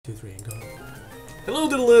2, 3, and go. Hello,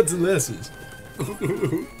 little lads and lasses.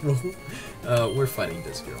 We're fighting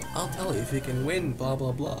this girl. I'll tell you if you can win. Blah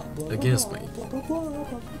blah blah. blah Against blah, me. Blah blah blah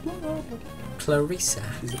blah blah blah. blah. Clarissa.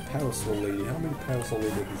 She's a parasol lady. How many parasol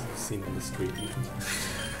ladies have you seen on the street?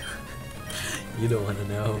 You don't want to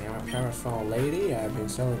know. I'm a parasol lady. I've been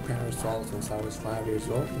selling parasols since I was 5 years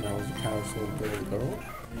old, and I was a parasol girl.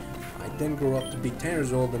 I then grew up to be 10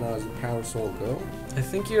 years old, and I was a parasol girl. I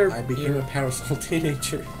think I became a parasol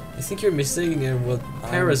teenager. I think you're mistaking it with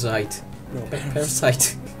parasite. No,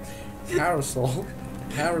 Parasite. Parasol.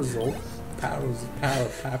 Parasol. I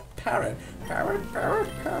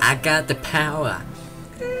got the power.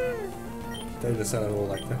 They just sound all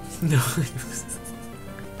like that. No.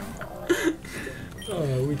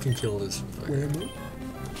 Oh, we can kill this.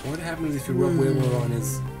 What happens if you rub Wilbur on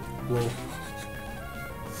his blow?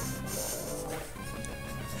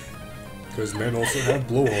 Because men also have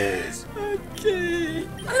blowholes. Okay.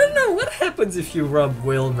 I don't know what happens if you rub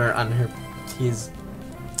Wilmer on his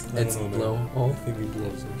blowhole. I think he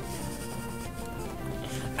blows it.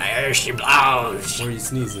 I hear she blows. Or he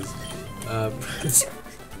sneezes. That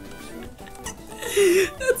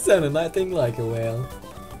sounded nothing like a whale.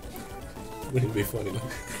 Wouldn't it be funny?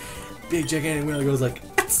 Big gigantic whale goes like.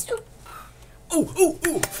 Oh!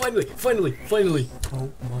 Finally! Oh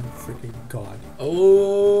my freaking god!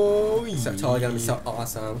 Oh yeah! That's all I gotta be so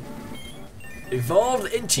awesome.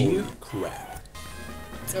 Evolved into holy crap.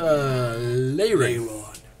 Leiron.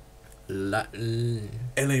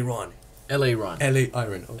 Leiron. Leiron. Leiron.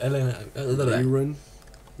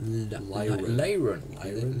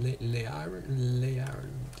 Leiron.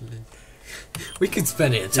 We could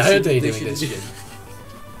spend an entire day doing this shit.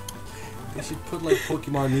 They should put like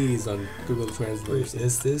Pokemonese on Google Translate.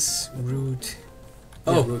 Is this route?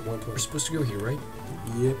 Yeah, oh, Route 120. we're supposed to go here, right?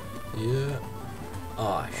 Yep. Yeah.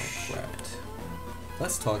 Oh, crap.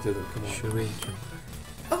 Let's talk to them. Come on. Should we?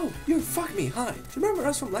 Oh, you fuck me. Hi. Do you remember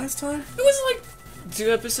us from last time? It was like 2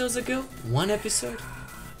 episodes ago. 1 episode.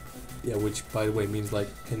 Yeah, which by the way means like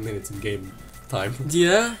 10 minutes in game time.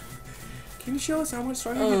 Yeah. Can you show us how much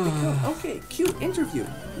stronger you become? Okay, cute interview.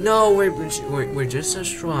 No, we're just as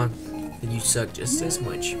strong, and you suck just as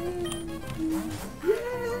much.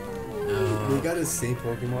 We got the same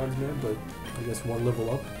Pokemons, man, but I guess one level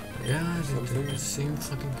up. Yeah, they're the same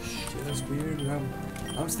fucking shit. That's weird.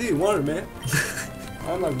 I'm Stevie Wonder, man.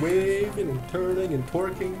 I'm like waving and turning and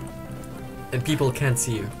twerking. And people can't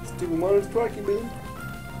see you. Stevie Wonder's twerking, baby.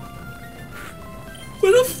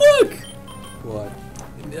 What the fuck? What?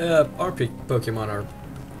 Our Pokemon are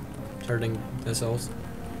turning themselves.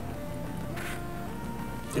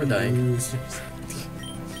 They're dying.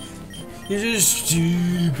 You're just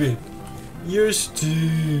stupid. You're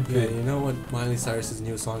stupid. Yeah, you know what Miley Cyrus's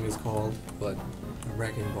new song is called? What?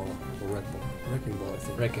 Wrecking Ball. Or Red Ball. Wrecking Ball, I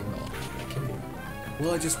think. Wrecking Ball. Okay.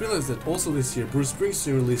 Well, I just realized that also this year Bruce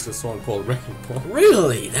Springsteen released a song called Wrecking Ball.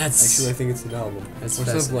 Really? That's... Actually, I think it's an album. That's or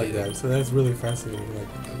something like fascinating. that. So that's really fascinating. Like,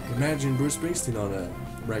 imagine Bruce Springsteen on a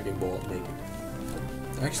Wrecking Ball naked.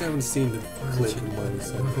 I actually haven't seen the clip of Miley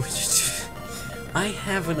Cyrus. I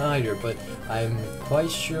haven't either, but I'm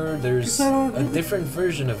quite sure there's a different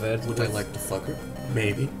version of it. Would I like to fuck her?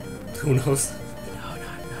 Maybe. Who knows? No, not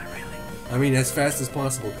really. I mean, as fast as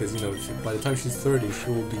possible, because, you know, by the time she's 30,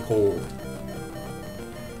 she will be whole.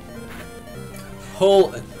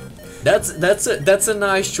 Whole. That's a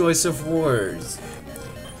nice choice of words.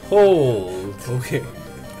 Whole. Okay.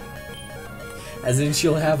 As in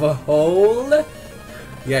she'll have a hole?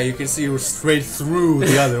 Yeah, you can see her straight through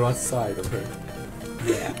the other side of her.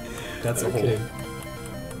 Yeah, that's a hole.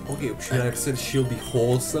 Okay, should I have said she'll be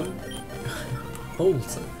wholesome?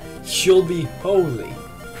 Wholesome. She'll be holy.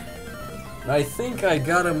 I think I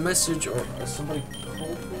got a message, or somebody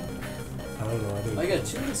called me. I don't know. I got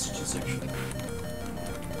 2 messages actually.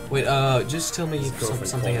 Wait, just tell me if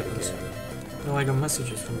something happens. No, I got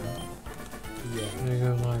messages from her. Yeah. I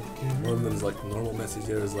got like... One of them's like normal message.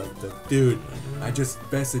 The other's like, dude, I just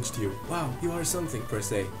messaged you. Wow, you are something, per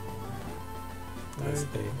se. Press A.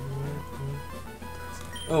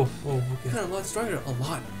 Oh, okay. Yeah, a lot stronger. A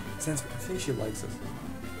lot. Since I think she likes us.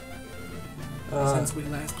 Since we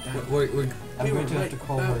last I'm going to have to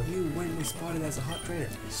call her. You when we spotted as a hot trainer.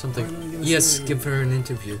 Something. Yes, give her an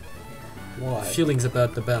interview. Why? Feelings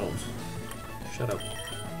about the battles. Shut up.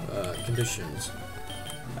 Conditions.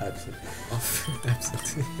 Absent.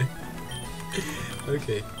 Absent.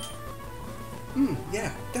 Okay.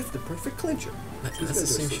 Yeah, that's the perfect clincher. That's the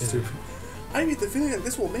same shit. I get the feeling that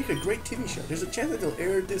this will make a great TV show. There's a chance that they'll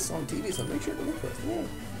air this on TV, so make sure to look for it. Yeah.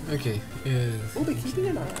 Okay. We'll be keeping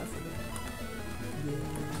an eye out for them.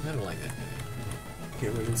 I don't like that guy.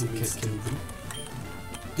 Get rid of the stupid.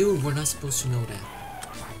 Dude, we're not supposed to know that.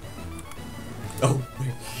 Oh,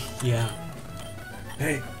 wait. Yeah.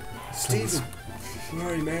 Hey, Steven. Where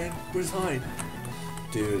are you, man? Where's Hyde?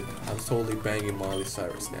 Dude, I'm totally banging Miley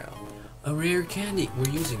Cyrus now. A rare candy. We're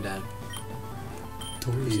using that.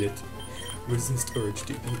 Don't eat it. Resist urge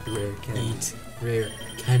to eat rare candy. Eat rare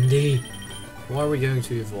candy. Why are we going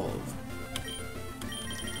to evolve?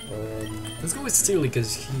 Let's go with Steely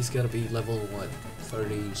because he's gotta be level what?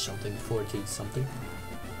 30 something, 40 something.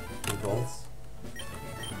 Evolve.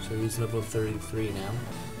 So he's level 33 now.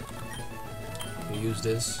 We use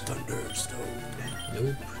this. Thunderstone.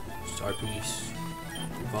 Nope. Star piece.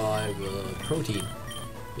 Revive. Protein.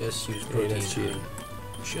 Yes, use protein. Hey, that's cheating.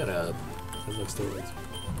 Shut up. That's like steroids.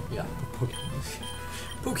 Yeah.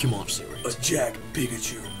 Pokemon series. A Jack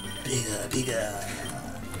Pikachu. Pika.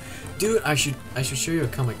 Dude, I should show you a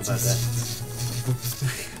comic about that.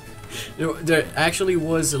 there actually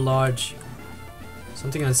was a large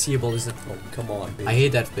something unseeable, is it? Oh, come on, baby. I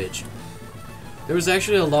hate that bitch. There was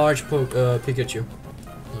actually a large Pikachu. It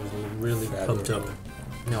was really Fat pumped or up.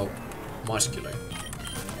 No, muscular.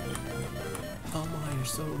 Oh my, you're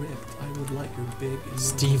so ripped. I would like your big.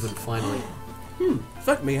 Steven, finally.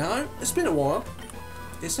 Fuck me, huh? It's been a while.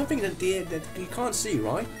 There's something that you can't see,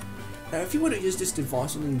 right? Now, if you were to use this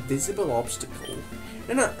device on an invisible obstacle,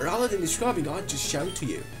 then rather than describing, I'd just show it to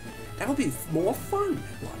you. That would be more fun,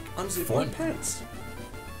 like unzip my pants.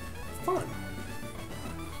 Fun.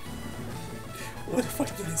 What the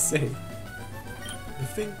fuck did I say?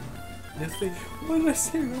 Nothing. Nothing. What did I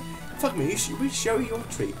say, man? Fuck me, we show you your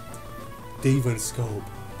treat. Devon scope.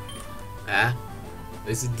 Ah?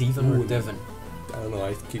 Is it Devon or Devon? I don't know,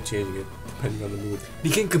 I keep changing it depending on the mood.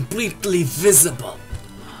 Became completely visible.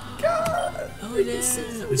 God! Oh yeah.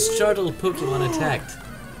 Startled Pokemon attacked.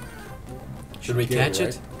 Should we catch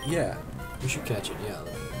it? Right? Yeah. We should catch it, yeah.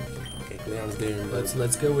 Okay, Leon's there.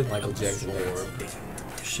 Let's go with Michael Jackson.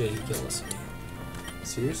 Shit, he kill us.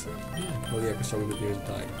 Seriously? Yeah. Oh yeah, because someone with near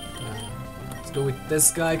dying. Let's go with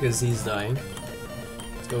this guy because he's dying.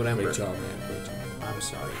 Let's go with Ember. Great job, man. Great job. I'm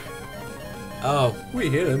sorry. Oh, We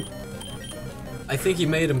hit him. I think he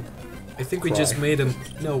made him. I think we just made him.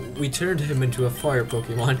 No, we turned him into a fire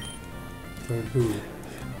Pokemon. Turned who?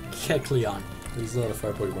 Kecleon. He's not a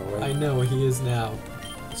fire Pokemon, right? I know he is now.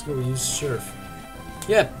 Let's go use Surf.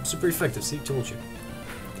 Yeah, super effective. See, told you.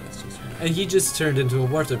 That's just And he just turned into a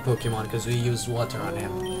water Pokemon because we used water on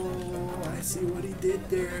him. Oh, I see what he did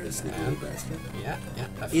there. Sneaky little bastard. Yeah.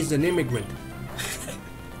 He's an immigrant.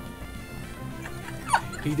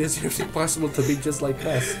 He does everything possible to be just like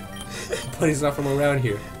us. But he's not from around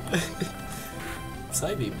here.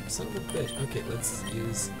 Psybeam, son of a bitch. Okay, let's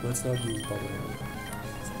use. Let's not use bubble.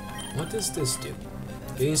 What does this do?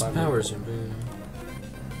 Gains Five powers. more.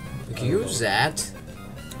 We can use that.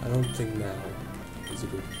 I don't think now is a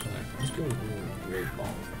good time. Let's go with Great Ball.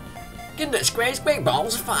 Goodness gracious, Great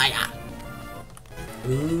Balls of fire!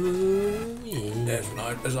 Ooh, yeah. That's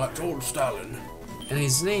right, as I told Stalin. And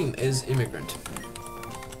his name is Immigrant.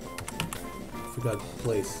 Forgot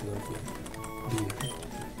place.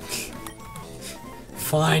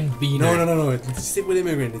 Fine, Beaner. No. Stick with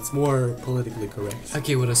immigrant. It's more politically correct.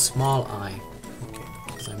 Okay, with a small eye. Okay.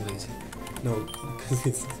 Because I'm lazy. No,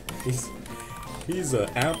 because he's an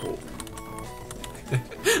Apple.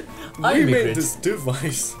 We made this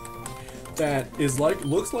device that is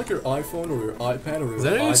looks like your iPhone or your iPad or your Is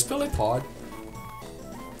that how you spell it? iPod.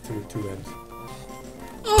 With two M's.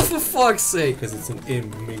 Oh, for fuck's sake! Because it's an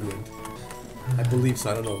immigrant. I believe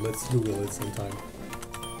so. I don't know. Let's Google it sometime.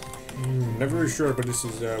 Never very sure, but this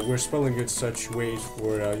is we're spelling it such ways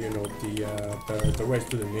for you know the rights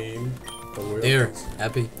to the name. The word. There,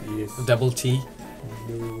 happy. Yes. Double T.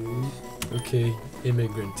 No. Okay,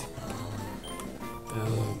 immigrant.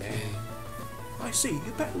 Okay. I see.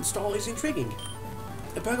 Your patent style is intriguing.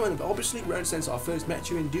 A Pokemon that obviously grown since I first met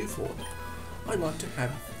you in Dewford. I'd like to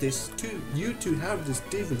have this too. You two have this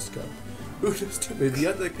Devon scope. Who knows to me the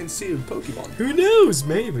other concealed Pokemon? Who knows?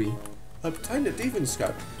 Maybe. Obtain the Devon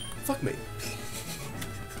scope. Fuck me.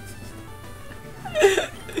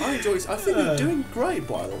 I think you're doing great,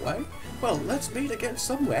 by the way. Well, let's meet again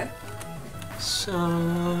somewhere.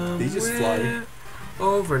 Somewhere. They just fly.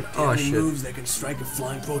 Over and oh shit. Moves that can strike a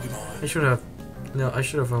flying Pokemon. I should have. No, I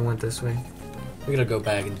should have. I went this way. We're gonna go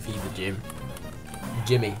back and feed the gym.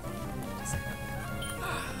 Jimmy.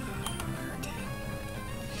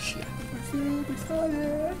 Shit.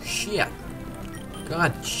 Shit.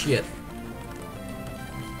 God shit.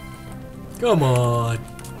 Come on.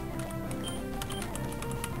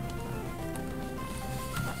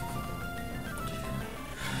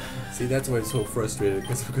 See, that's why I'm so frustrated,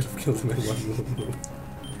 because we could have killed him in one move.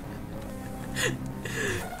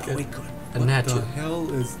 Oh my god. A What Natu. the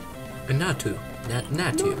hell is... A Natu.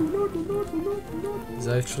 Natu. No. He's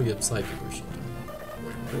actually a psychic or something.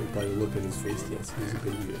 By the look on his face, yes, he's a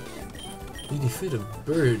baby. Did he fit a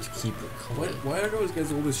bird keeper collar? Why are those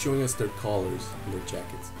guys always showing us their collars and their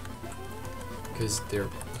jackets? Because they're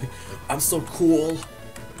I'm so cool.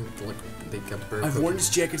 like they got bird. I've worn this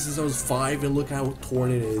jacket since I was 5 and look how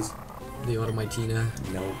torn it is. The Automatina.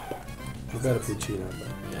 No. You better Puccino, but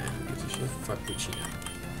Yeah. who gives a shit? Fuck Puccino.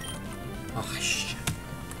 Oh shit.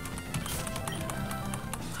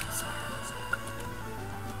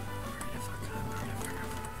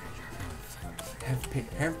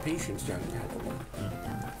 Have patience, young Padawan.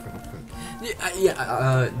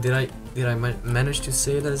 Did I manage to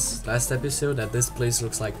say this last episode that this place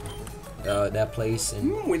looks like that place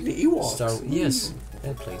in With the Ewoks. Yes,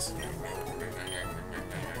 that place.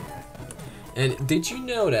 And did you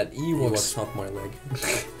know that Ewoks Ewoks off my leg.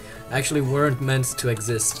 actually weren't meant to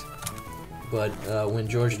exist? But when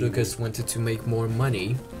George Lucas wanted to make more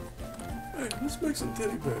money, Hey, let's make some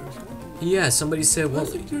teddy bears. yeah, somebody said, I well,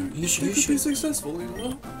 think you they should. could be successful, you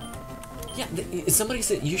know? Yeah, somebody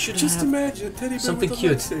said you should Just have. imagine a teddy bear something with a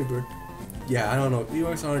cute. lightsaber. Yeah, I don't know.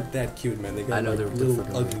 Ewoks aren't that cute, man. They got I know, like they're little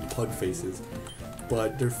fucking ugly pug faces,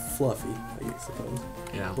 but they're fluffy, I suppose.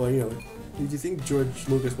 Yeah. Well, you know, did you think George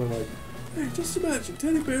Lucas went like, hey, just imagine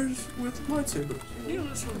teddy bears with lightsabers? You know,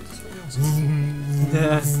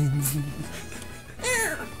 that's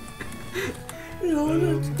You know,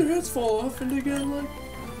 and their heads fall off and they get like.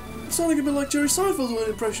 It's sounding a bit like Jerry Seinfeld doing an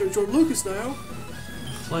impression of George Lucas now.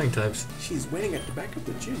 Flying types. She's waiting at the back of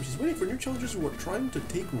the gym. She's waiting for new challengers who are trying to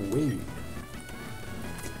take wing.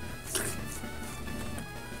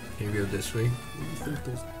 Can you go this way? What do you think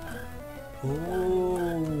this?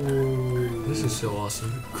 Oh, This is so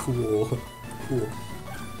awesome. cool. Cool.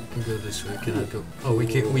 Can go this way. Can I go? Oh, we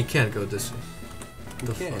can't. We can't go this way. We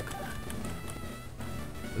The can't. fuck?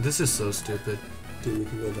 This is so stupid. Dude, we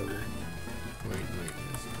can go that way. Wait.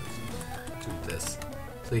 Do this,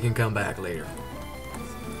 so you can come back later.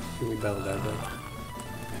 Can we battle that way?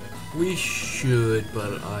 We should,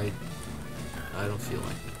 but I don't feel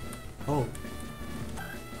like it. Oh.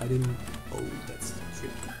 I didn't. Oh, that's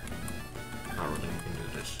tricky. I don't think we can do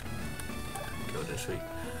this. Go this way.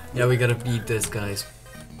 Yeah, we gotta beat this, guys.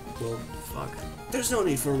 Well, Fuck. there's no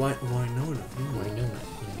need for Winona. Why no?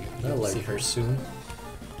 I You'll like see her soon.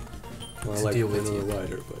 Well, I To like deal with Winona you.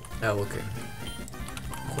 Ryder, but Oh, okay.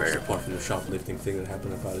 very apart from the shoplifting thing that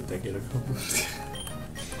happened about a decade ago.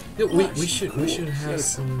 No, we She's should cool. She have had a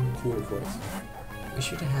some. cool voice. We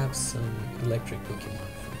should have some electric Pokemon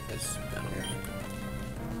for this battle.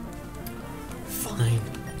 Fine.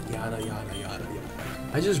 Yada yada yada yada.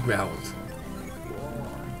 I just growled.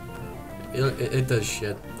 It does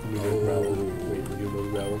shit. You know growl. Wait, you know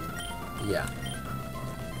growl? Yeah.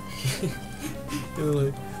 You're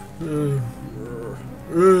like,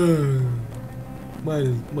 my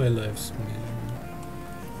life's me.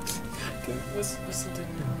 Okay, what's the thing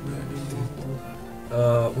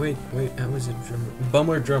now? Wait, how was it?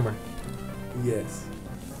 Drummer. Yes.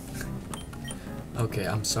 Okay,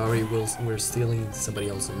 I'm sorry, we're stealing somebody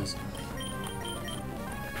else's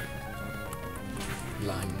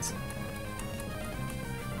lines.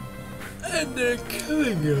 And they're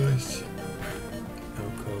killing us.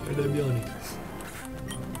 And I'm yawning.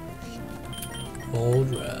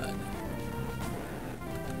 Alright.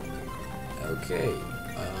 Okay.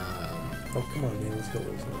 Oh, come on, man. Let's go.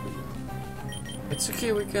 It's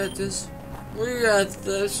okay, we got this. We got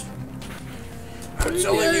this. I'm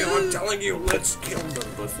telling you, let's kill them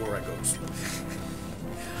before I go to sleep.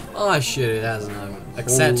 Oh shit, it has an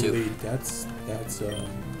accent to. Holy, that's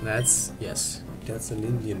That's an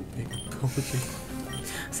Indian Pikachu.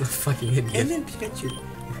 it's a fucking Indian. Indian Pikachu.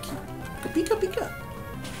 Pika pika.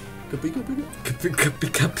 Pika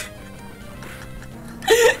pika.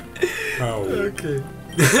 How? Okay.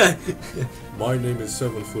 My name is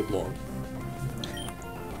 7 foot long.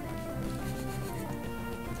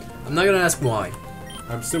 I'm not gonna ask why.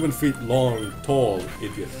 I'm 7 feet long, tall,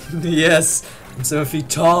 idiot. Yes, I'm 7 feet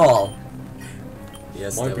tall.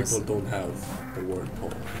 Yes, My that people was. don't have the word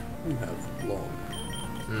tall. We have long.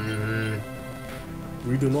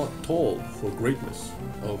 We do not toll for greatness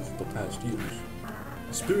of the past years.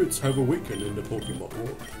 Spirits have awakened in the Pokemon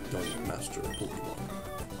world, young master of Pokemon.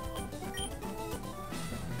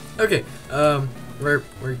 Okay,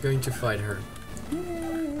 we're going to fight her.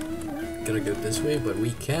 Gonna go this way, but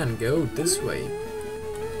we can go this way.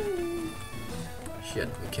 Shit,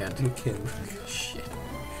 we can't. We can. Shit.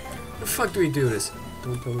 The fuck do we do this?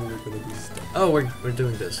 Don't tell me we're gonna be stuck. Oh, we're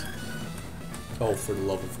doing this. Oh, for the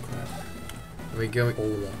love of crap. We going.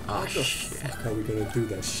 Hola. Oh What the shit. fuck are we gonna do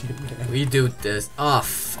that shit, man? We do this. Oh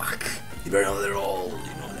fuck. You better know they're all, you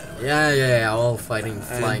know that. Yeah, all fighting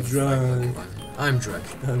flying drunk. Pokemon. I'm drunk.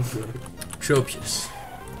 I'm drunk. Tropius.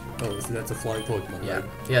 Oh, so that's a flying Pokemon, Yeah, right?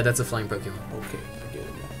 yeah, that's a flying Pokemon. Okay, I get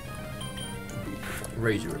it now.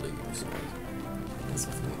 Razor Leaves. That's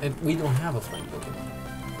a flying- And we don't have a flying Pokemon.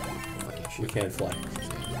 Fucking We shit. can't fly.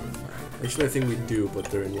 Actually, I think we do, but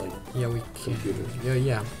they're in like Yeah, we can. computers.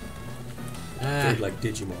 Yeah. They're like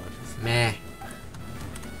Digimon. Meh.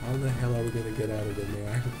 How the hell are we gonna get out of there,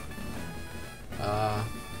 man?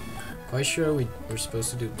 Quite sure we're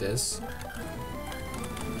supposed to do this.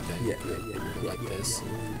 Okay. Yeah. Like this.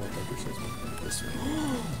 Yeah. This way.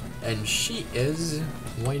 And she is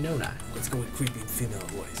Winona. Let's go with creepy female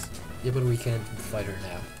voice. Yeah, but we can't fight her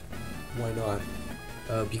now. Why not?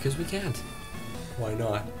 Because we can't. Why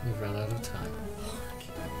not? We've run out of time.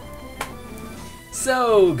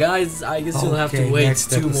 So, guys, I guess you'll have to wait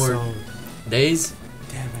 2 more days.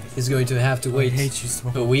 Damn it. He's going to have to I wait hate you so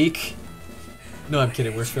much. a week. No, I'm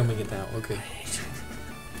kidding. We're filming it now. Okay.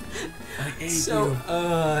 I hate So, you.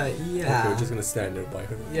 yeah. Okay, we're just gonna stand there by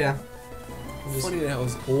her. Yeah. Funny that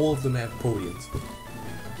was all of them have podiums.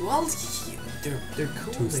 Well, they're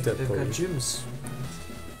cool. Two-step They've got podium. gyms.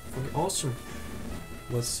 Fucking awesome.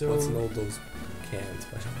 What's in all those cans,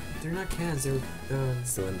 by the way? They're not cans. They're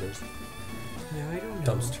Cylinders. yeah. I don't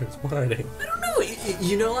know. Dumpsters. What are they? I don't know.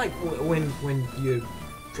 You know, like when you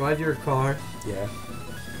drive your car, Yeah.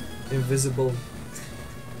 invisible.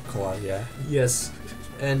 Car, yeah. Yes.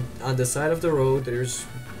 And on the side of the road, there's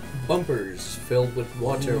bumpers filled with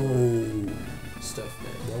water Oh. stuff.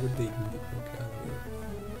 Why would they need it? Okay,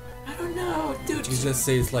 I don't know, dude. you just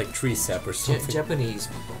say it's like tree sap or something. Japanese.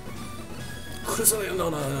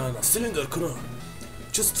 No. Cylinder,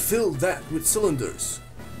 just fill that with cylinders.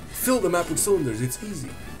 Fill the map with cylinders. It's easy.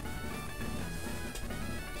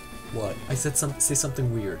 What? I said say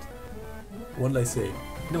something weird. What did I say?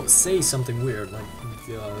 No, say something weird. Like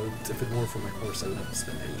if it weren't for my horse, I would have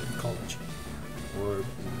spent it in college. Or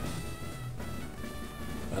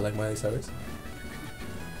I like Miley Cyrus.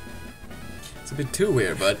 it's a bit too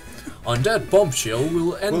weird, but on that bombshell,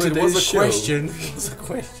 we'll end today's show. It was a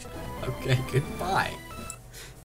question. Okay, goodbye.